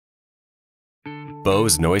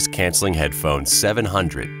Bose Noise Cancelling Headphones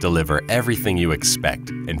 700 deliver everything you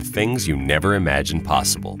expect and things you never imagined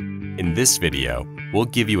possible. In this video, we'll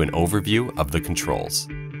give you an overview of the controls.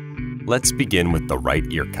 Let's begin with the right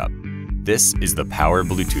ear cup. This is the power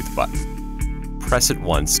Bluetooth button. Press it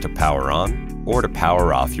once to power on or to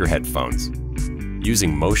power off your headphones.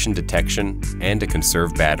 Using motion detection and to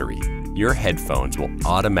conserve battery, your headphones will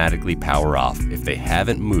automatically power off if they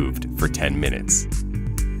haven't moved for 10 minutes.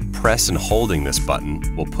 Press and holding this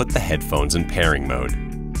button will put the headphones in pairing mode.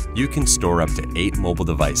 You can store up to 8 mobile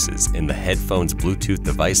devices in the headphones Bluetooth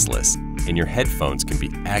device list, and your headphones can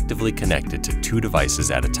be actively connected to 2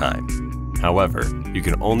 devices at a time. However, you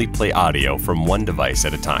can only play audio from 1 device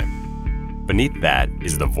at a time. Beneath that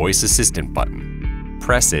is the voice assistant button.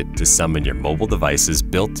 Press it to summon your mobile device's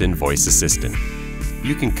built-in voice assistant.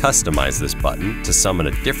 You can customize this button to summon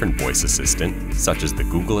a different voice assistant, such as the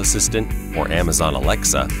Google Assistant or Amazon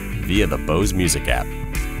Alexa, via the Bose Music app.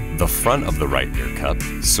 The front of the right ear cup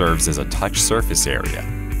serves as a touch surface area.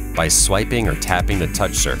 By swiping or tapping the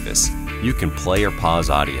touch surface, you can play or pause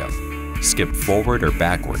audio, skip forward or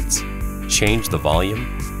backwards, change the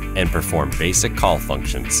volume, and perform basic call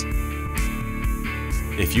functions.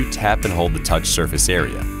 If you tap and hold the touch surface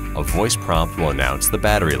area, a voice prompt will announce the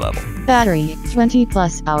battery level. Battery,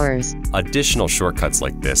 20+ hours. Additional shortcuts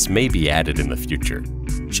like this may be added in the future.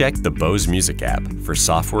 Check the Bose Music app for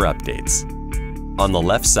software updates. On the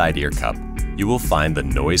left side ear cup, you will find the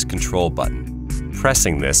noise control button.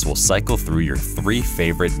 Pressing this will cycle through your 3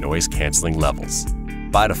 favorite noise cancelling levels.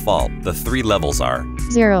 By default, the 3 levels are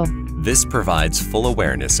 0, This provides full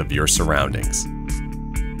awareness of your surroundings.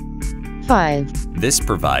 5, This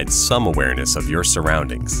provides some awareness of your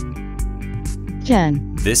surroundings.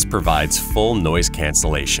 10. This provides full noise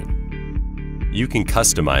cancellation. You can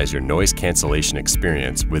customize your noise cancellation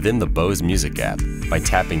experience within the Bose Music app by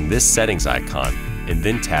tapping this settings icon and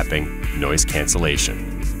then tapping Noise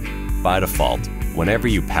Cancellation. By default, whenever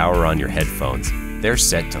you power on your headphones, they're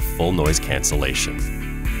set to full noise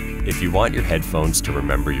cancellation. If you want your headphones to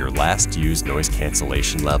remember your last used noise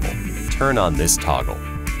cancellation level, turn on this toggle.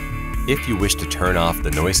 If you wish to turn off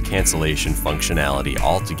the noise cancellation functionality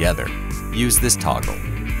altogether, use this toggle.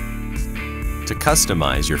 To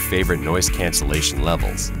customize your favorite noise cancellation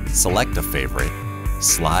levels, select a favorite,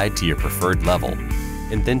 slide to your preferred level,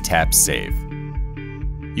 and then tap Save.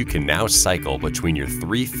 You can now cycle between your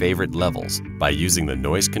 3 favorite levels by using the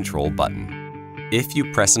noise control button. If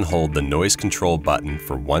you press and hold the noise control button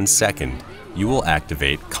for 1 second, you will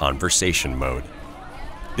activate conversation mode.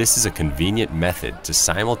 This is a convenient method to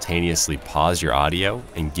simultaneously pause your audio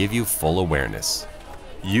and give you full awareness.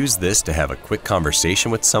 Use this to have a quick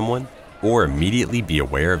conversation with someone or immediately be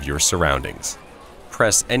aware of your surroundings.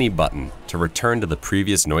 Press any button to return to the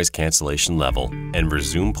previous noise cancellation level and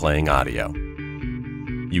resume playing audio.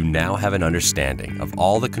 You now have an understanding of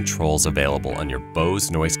all the controls available on your Bose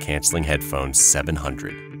Noise Cancelling Headphones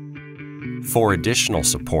 700. For additional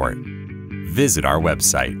support, visit our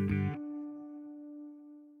website